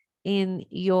most in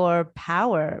your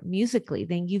power musically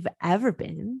than you've ever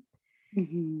been.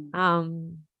 mhm,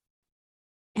 Um,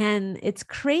 and it's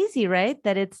crazy, right?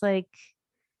 That it's like,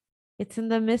 it's in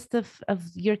the midst of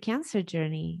your cancer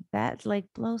journey. That like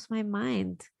blows my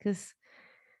mind, because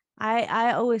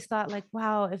I always thought like,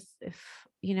 wow, if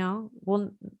well,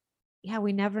 yeah,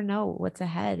 we never know what's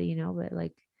ahead, but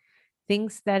like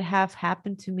things that have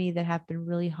happened to me that have been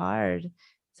really hard,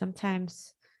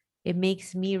 sometimes it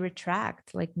makes me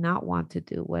retract, like not want to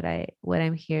do what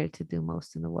I'm here to do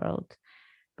most in the world.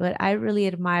 But I really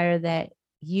admire that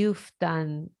you've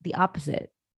done the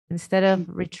opposite. Instead of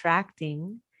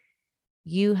retracting,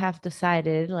 you have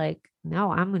decided like,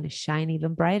 no, I'm going to shine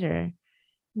even brighter.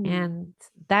 Mm. And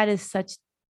that is such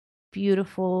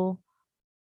beautiful,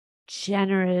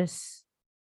 generous,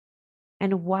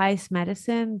 and wise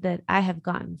medicine that I have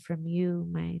gotten from you,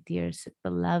 my dear,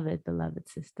 beloved, beloved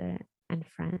sister and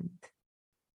friend.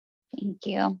 Thank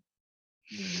you.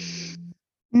 Mm.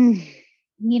 Mm.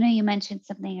 You mentioned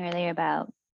something earlier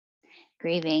about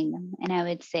grieving, and I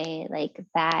would say like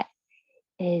that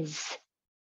is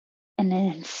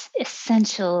an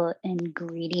essential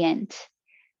ingredient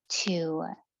to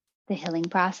the healing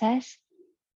process,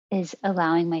 is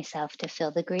allowing myself to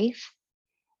feel the grief.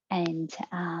 And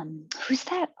who's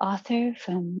that author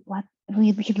from what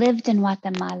he lived in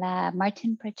Guatemala?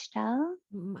 Martin Prechtel?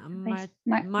 Martin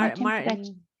Prech.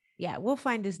 Martin, yeah, we'll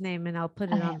find his name and I'll put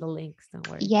it Okay, on the links. Don't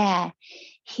worry. yeah,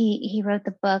 he wrote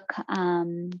the book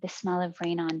 "The Smell of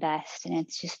Rain on Dust," and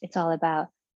it's all about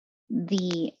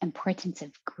the importance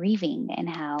of grieving and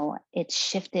how it's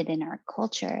shifted in our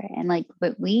culture. And like,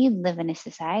 but we live in a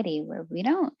society where we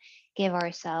don't give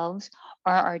ourselves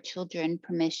or our children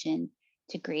permission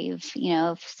to grieve.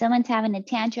 If someone's having a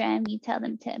tantrum, you tell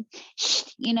them to shh,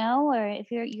 or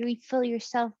if you feel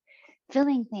yourself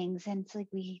feeling things. And it's like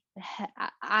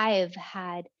I've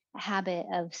had a habit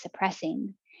of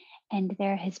suppressing, and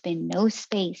there has been no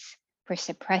space for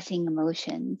suppressing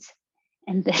emotions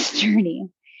in this journey.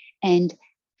 And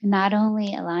not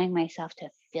only allowing myself to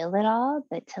feel it all,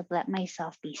 but to let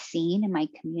myself be seen in my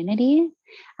community.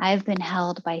 I've been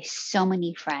held by so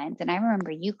many friends. And I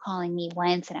remember you calling me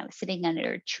once, and I was sitting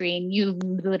under a tree, and you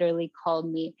literally called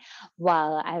me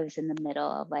while I was in the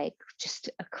middle of like just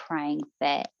a crying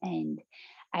fit. And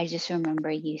I just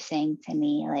remember you saying to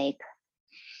me, like,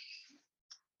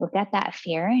 look at that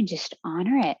fear and just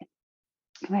honor it.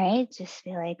 Right? Just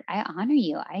be like, I honor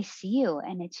you. I see you.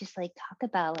 And it's just like, talk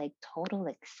about like total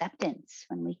acceptance,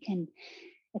 when we can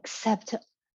accept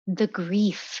the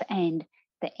grief and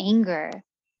the anger,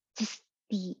 just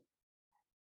the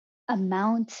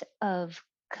amount of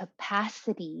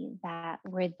capacity that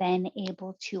we're then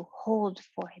able to hold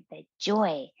for the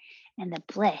joy and the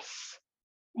bliss.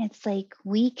 It's like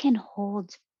we can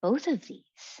hold both of these.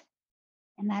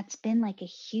 And that's been like a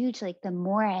huge, like, the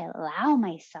more I allow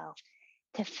myself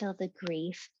to feel the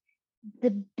grief, the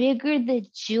bigger the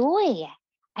joy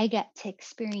I get to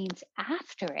experience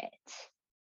after it.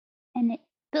 And it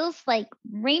feels like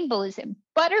rainbows and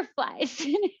butterflies.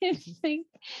 And it's like,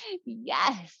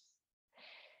 yes.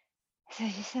 So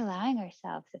just allowing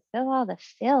ourselves to feel all the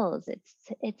feels.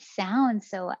 It sounds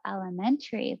so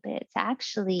elementary, but it's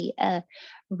actually a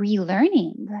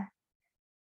relearning.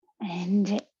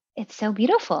 And it's so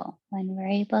beautiful when we're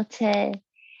able to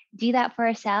do that for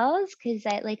ourselves, because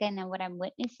I know what I'm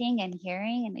witnessing and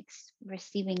hearing and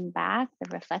receiving back, the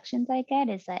reflections I get,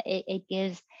 is that it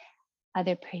gives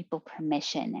other people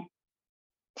permission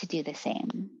to do the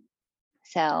same.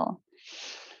 So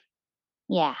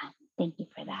yeah, thank you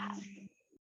for that.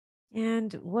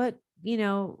 And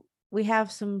we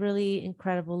have some really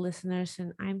incredible listeners,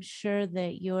 and I'm sure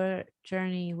that your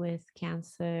journey with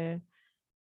cancer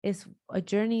is a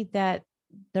journey that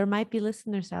there might be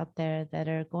listeners out there that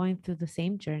are going through the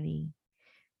same journey,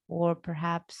 or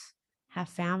perhaps have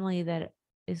family that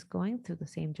is going through the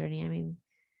same journey. I mean,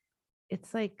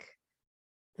 it's like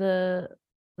the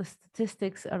the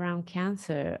statistics around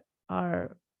cancer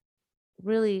are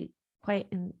really quite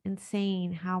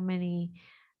insane, how many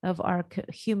of our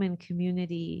human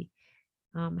community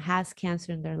has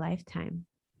cancer in their lifetime.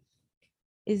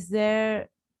 Is there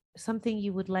something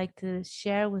you would like to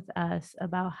share with us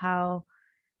about how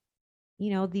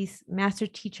these master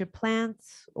teacher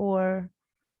plants, or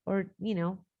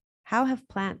how have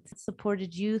plants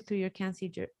supported you through your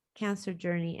cancer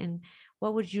journey, and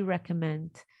what would you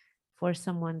recommend for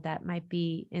someone that might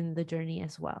be in the journey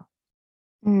as well?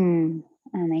 Oh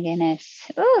my goodness.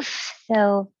 Oof.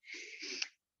 So,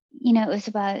 it was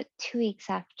about 2 weeks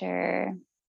after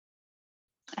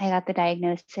I got the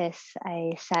diagnosis.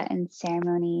 I sat in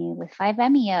ceremony with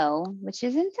 5-MeO, which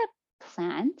isn't a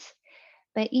plant,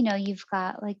 but you've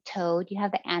got like toad, you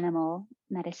have the animal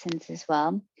medicines as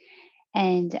well.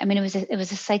 And I mean, it was a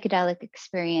psychedelic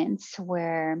experience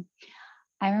where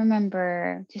I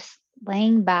remember just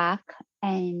laying back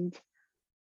and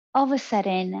all of a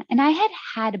sudden, and I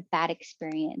had a bad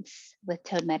experience with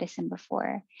toad medicine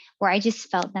before, where I just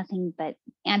felt nothing but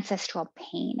ancestral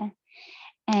pain.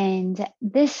 And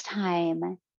this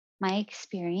time, my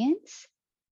experience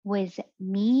was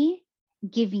me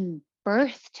giving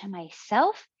birth to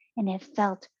myself, and it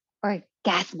felt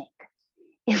orgasmic.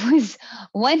 It was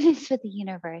oneness with the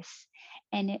universe,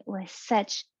 and it was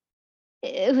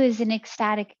an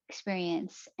ecstatic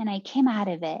experience. And I came out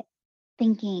of it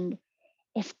thinking,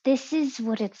 if this is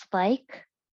what it's like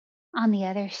on the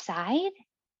other side,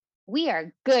 we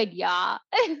are good, y'all.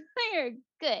 We are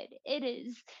good. It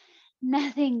is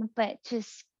nothing but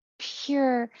just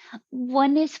pure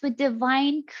oneness with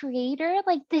divine creator.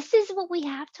 Like, this is what we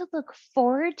have to look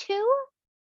forward to.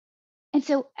 And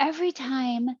so every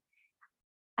time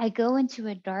I go into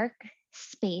a dark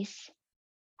space,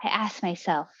 I ask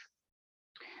myself,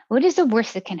 what is the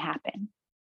worst that can happen?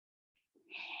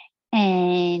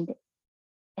 And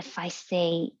if I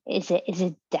say, is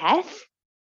it death?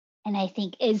 And I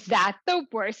think, is that the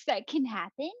worst that can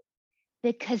happen?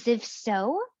 Because if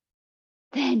so,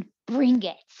 then bring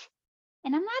it.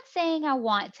 And I'm not saying I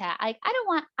want to, I don't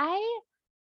want,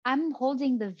 I'm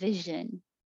holding the vision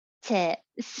to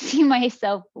see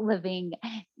myself living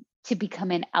to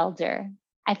become an elder.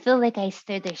 I feel like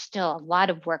there's still a lot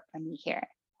of work for me here.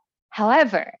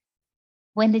 However,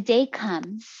 when the day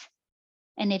comes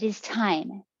and it is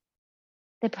time,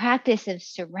 the practice of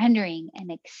surrendering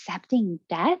and accepting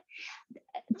death,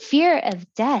 fear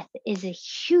of death is a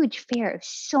huge fear of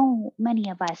so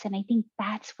many of us. And I think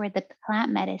that's where the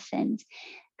plant medicines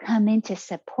come in to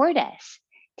support us,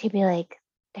 to be like,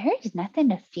 there is nothing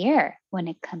to fear when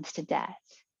it comes to death.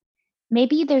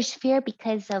 Maybe there's fear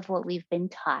because of what we've been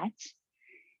taught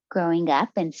growing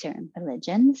up in certain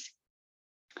religions.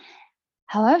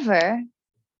 However,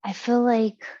 I feel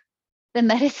like the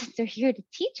medicines are here to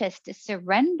teach us to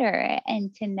surrender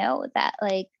and to know that,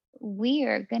 like, we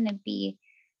are going to be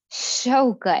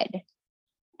so good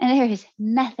and there is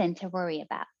nothing to worry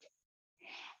about.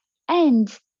 And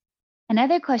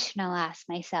another question I'll ask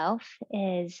myself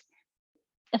is,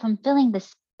 if I'm feeling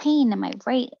this pain in my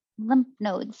right lymph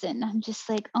nodes and I'm just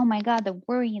like, oh my God, the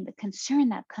worry and the concern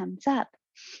that comes up,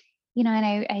 and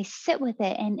I sit with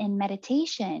it in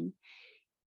meditation,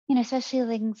 especially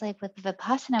things like with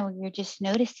Vipassana, where you're just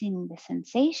noticing the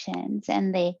sensations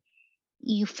and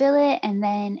you feel it and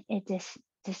then it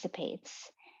dissipates.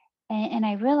 And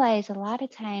I realize a lot of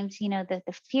times, that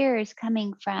the fear is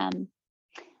coming from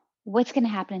what's going to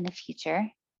happen in the future.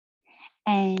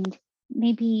 And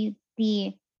maybe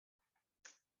the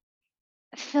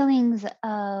feelings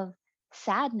of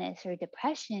sadness or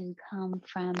depression come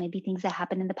from maybe things that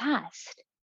happened in the past.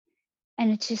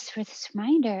 And it's just for this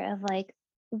reminder of, like,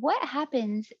 what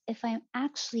happens if I'm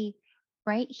actually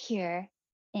right here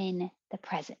in the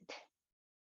present?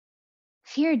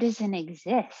 Fear doesn't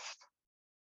exist.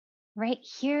 Right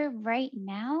here, right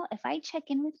now, if I check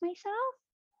in with myself,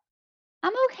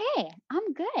 I'm okay.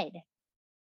 I'm good.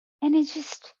 And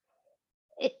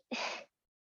it,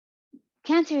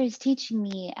 cancer is teaching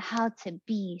me how to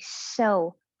be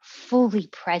so fully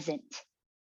present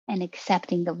and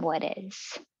accepting of what is.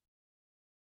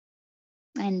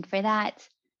 And for that,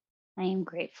 I am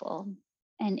grateful.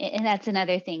 And that's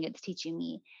another thing it's teaching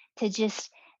me, to just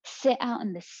sit out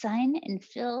in the sun and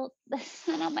feel the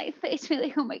sun on my face. Be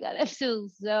like, oh my God, I feel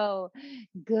so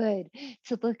good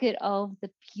to look at all the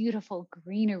beautiful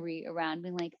greenery around me.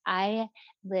 Like, I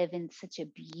live in such a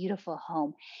beautiful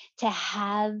home. To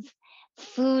have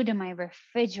food in my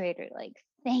refrigerator, like,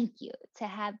 thank you. To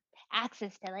have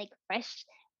access to, like, fresh,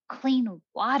 clean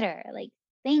water, like,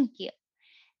 thank you.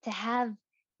 To have,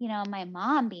 my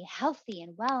mom be healthy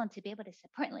and well and to be able to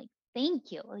support, like,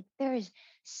 thank you. Like, there is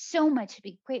so much to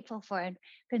be grateful for. And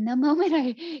from the moment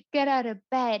I get out of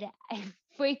bed, I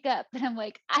wake up and I'm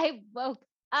like, I woke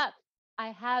up. I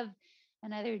have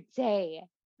another day.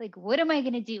 Like, what am I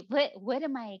gonna do? What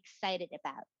am I excited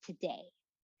about today?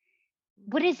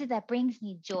 What is it that brings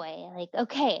me joy? Like,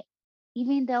 okay,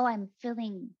 even though I'm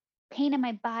feeling pain in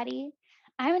my body,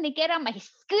 I'm gonna get on my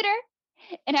scooter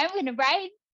and I'm going to ride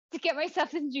to get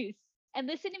myself some juice and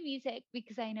listen to music,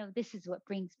 because I know this is what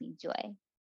brings me joy.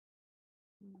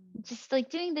 Mm. Just like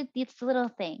doing these little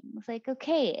things, like,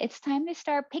 okay, it's time to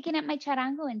start picking up my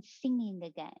charango and singing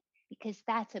again, because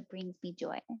that's what brings me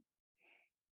joy.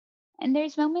 And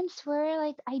there's moments where,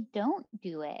 like, I don't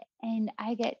do it and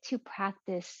I get to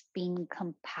practice being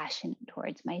compassionate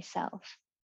towards myself.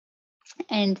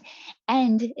 And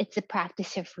it's a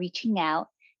practice of reaching out,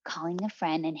 calling a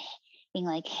friend and being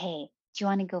like, hey, do you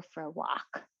want to go for a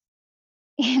walk?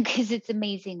 Because it's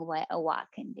amazing what a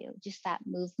walk can do. Just that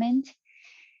movement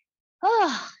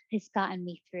has gotten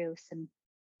me through some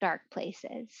dark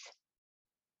places.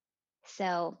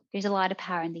 So there's a lot of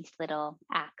power in these little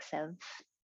acts of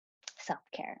self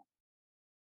care.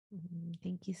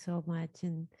 Thank you so much.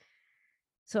 And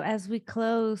so as we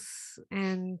close,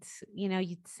 and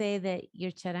you'd say that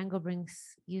your charango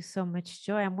brings you so much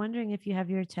joy. I'm wondering if you have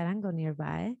your charango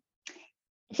nearby.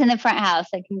 It's in the front house.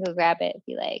 I can go grab it if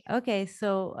you like. Okay,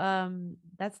 so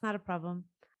that's not a problem.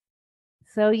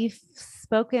 So you've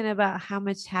spoken about how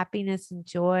much happiness and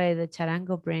joy the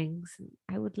charango brings.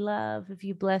 I would love if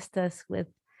you blessed us with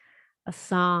a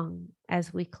song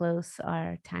as we close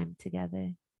our time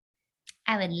together.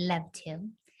 I would love to.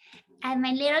 I have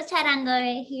my little charango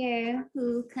right here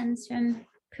who comes from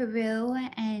Peru,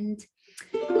 and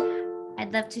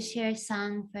I'd love to share a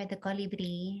song for the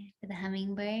colibri, for the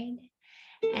hummingbird.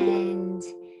 And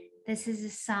this is a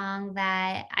song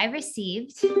that I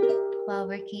received while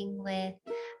working with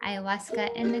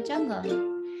ayahuasca in the jungle.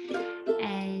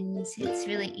 And it's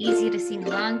really easy to sing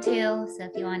along to. So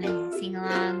if you want to sing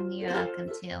along, you're welcome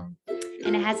to.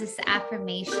 And it has this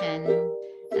affirmation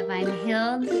of I'm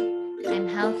healed, I'm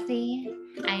healthy,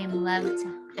 I am loved,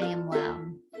 I am well.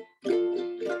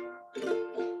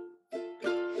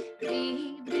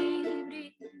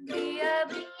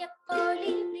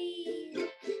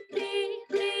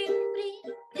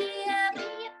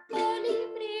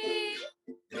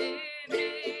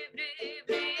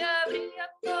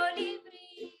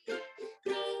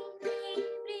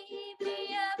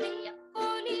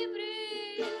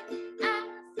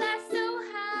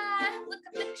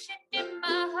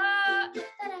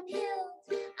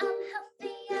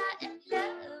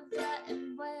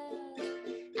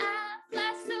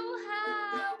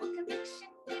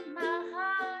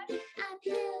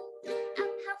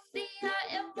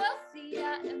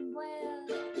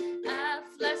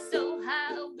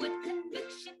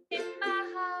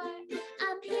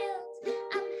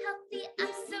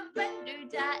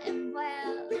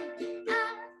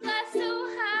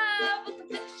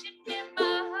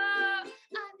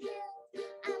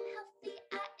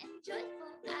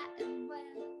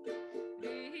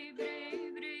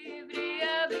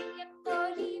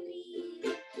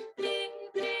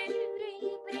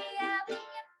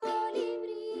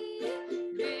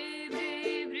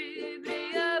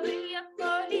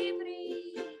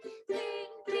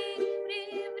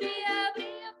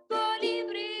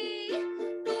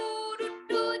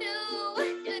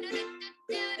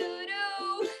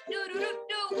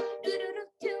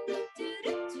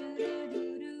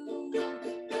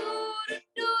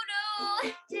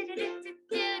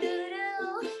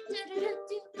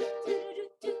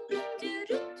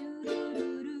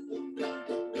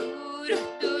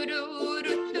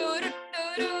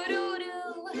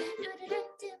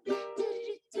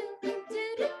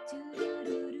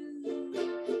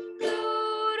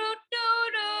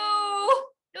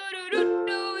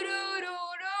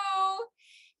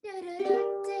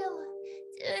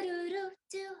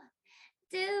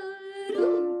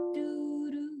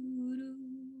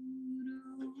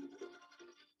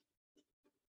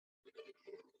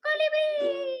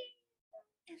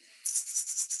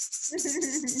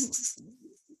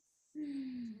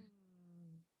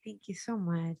 Thank you so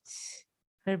much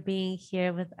for being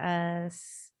here with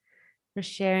us, for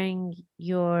sharing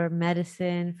your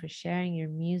medicine, for sharing your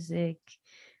music,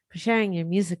 for sharing your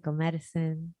musical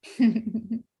medicine.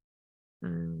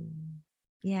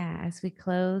 Yeah, as we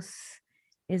close,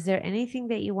 is there anything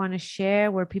that you want to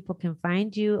share where people can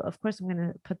find you? Of course, I'm going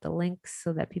to put the links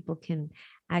so that people can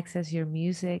access your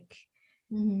music.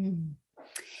 You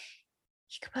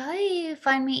could probably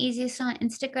find me easiest on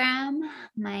Instagram.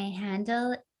 My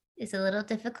handle is a little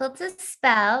difficult to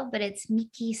spell, but it's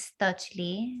Miki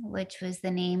Stochli, which was the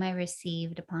name I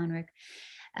received upon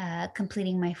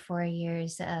completing my 4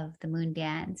 years of the moon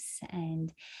dance.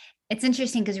 And it's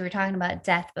interesting because we were talking about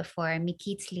death before.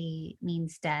 Mikitli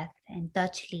means death, and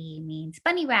Stochli means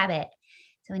bunny rabbit.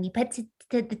 So when you put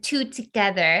the two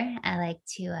together, I like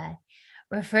to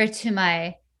refer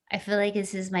to I feel like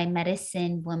this is my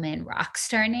medicine woman rock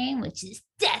star name, which is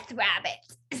Death Rabbit.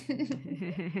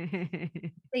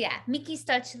 But yeah, Miki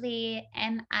Stochli,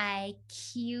 Miqui,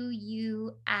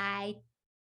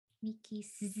 Miki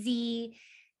Tochli.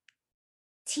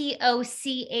 Or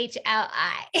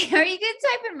you can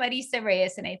type in Marisa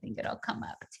Reyes and I think it'll come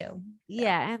up too. So.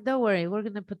 Yeah, and don't worry, we're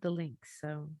gonna put the links.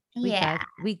 So we got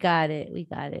it. We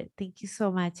got it. Thank you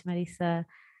so much, Marisa.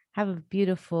 Have a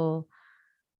beautiful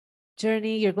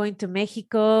journey. You're going to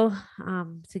Mexico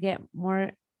to get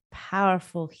more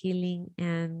powerful healing.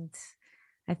 And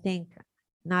I think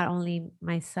not only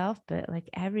myself, but like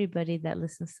everybody that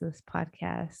listens to this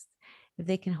podcast, if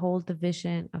they can hold the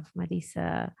vision of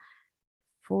Marisa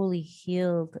fully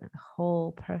healed,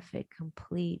 whole, perfect,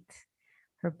 complete,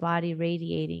 her body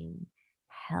radiating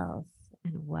health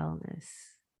and wellness.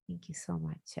 Thank you so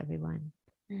much, everyone.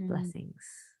 Blessings.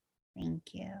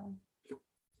 Thank you.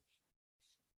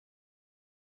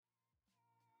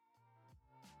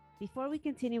 Before we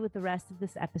continue with the rest of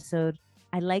this episode,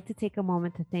 I'd like to take a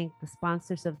moment to thank the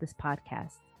sponsors of this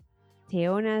podcast.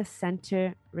 Teona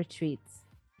Center Retreats,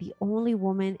 the only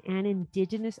woman and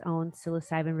Indigenous-owned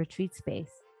psilocybin retreat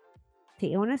space.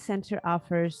 Teona Center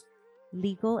offers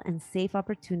legal and safe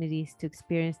opportunities to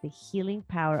experience the healing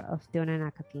power of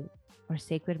Teonanacatl, or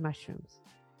sacred mushrooms.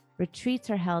 Retreats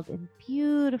are held in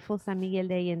beautiful San Miguel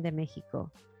de Allende,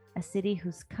 Mexico, a city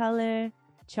whose color,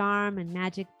 charm, and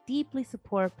magic deeply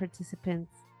support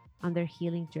participants on their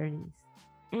healing journeys.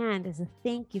 And as a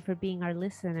thank you for being our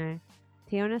listener,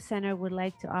 Teona Center would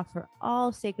like to offer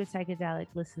all Sacred Psychedelic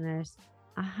listeners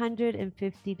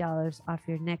 $150 off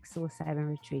your next psilocybin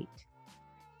retreat.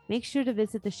 Make sure to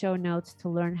visit the show notes to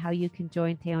learn how you can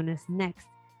join Teona's next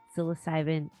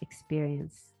psilocybin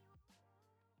experience.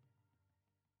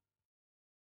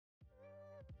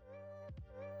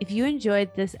 If you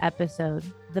enjoyed this episode,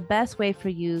 the best way for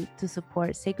you to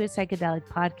support Sacred Psychedelic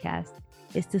Podcast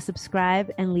is to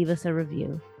subscribe and leave us a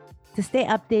review. To stay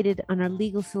updated on our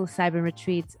legal psilocybin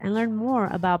retreats and learn more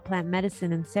about plant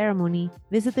medicine and ceremony,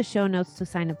 visit the show notes to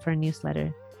sign up for a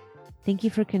newsletter. Thank you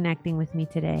for connecting with me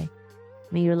today.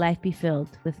 May your life be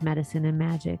filled with medicine and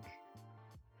magic.